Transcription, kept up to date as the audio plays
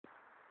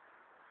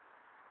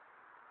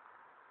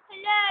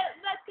Hello,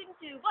 welcome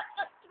to What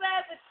Not to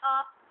Wear with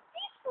our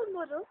beautiful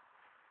model,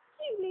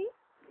 Julie.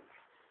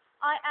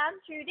 I am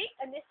Judy,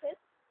 and this is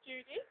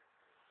Judy.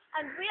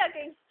 And we are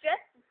going to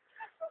dress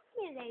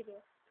me, lady.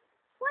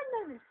 One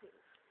moment, please.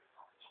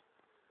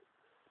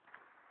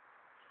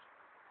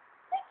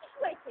 Thank you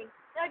for waiting.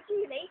 Now,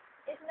 Julie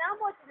is now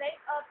modelling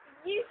a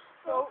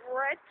beautiful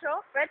red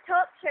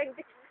top showing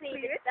the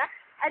cleavage there,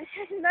 and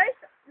she has a nice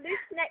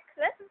loose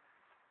necklace,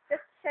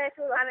 just to show it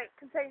all, and it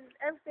contains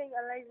everything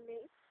a lady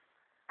needs.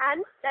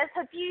 And there's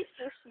her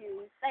beautiful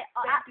shoes. They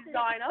are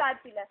absolutely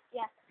fabulous,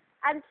 yes.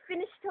 And to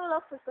finish it all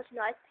off, we've got a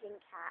nice pink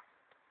hat.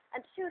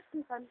 And to show us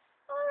some fun.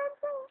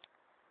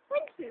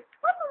 Thank you.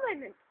 One more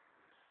moment.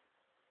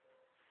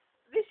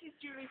 This is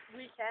Julie's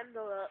weekend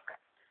look.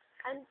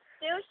 And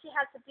still she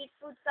has the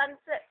beautiful sun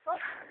flip-flop,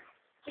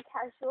 the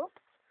casual.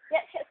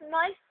 Yet she has a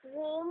nice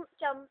warm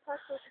jumper,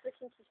 sort of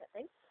looking t-shirt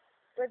thing,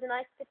 with a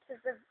nice bit of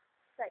the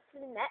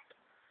circular neck.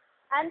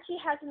 And she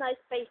has a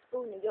nice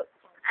baseball New York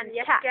and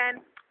yet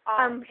again,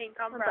 our pink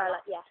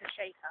umbrella yeah. to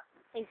shade her.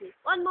 Thank you.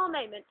 One more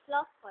moment,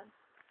 last one.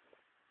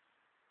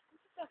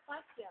 This is so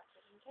spicy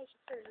actually, in case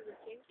you're feeling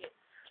really kinky.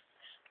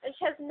 And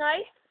she has a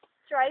nice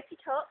stripy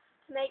top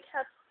to make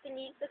her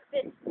thingies look a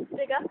bit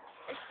bigger.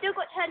 And she's still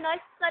got her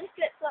nice sunny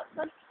flip-flops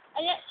on.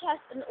 And yet she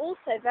has an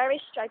also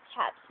very stripy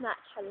hat to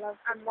match her love.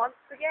 And once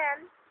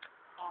again,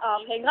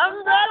 our pink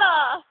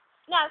umbrella.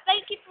 Now,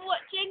 thank you for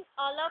watching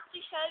our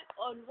lovely show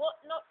on what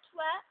not to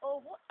wear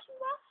or what to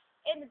wear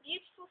in the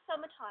beautiful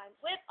summertime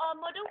with our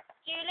model,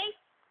 Julie,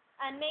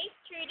 and me,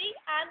 Trudy,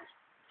 and...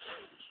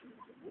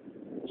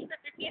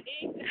 Thank you.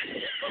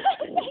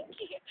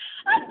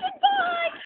 And goodbye.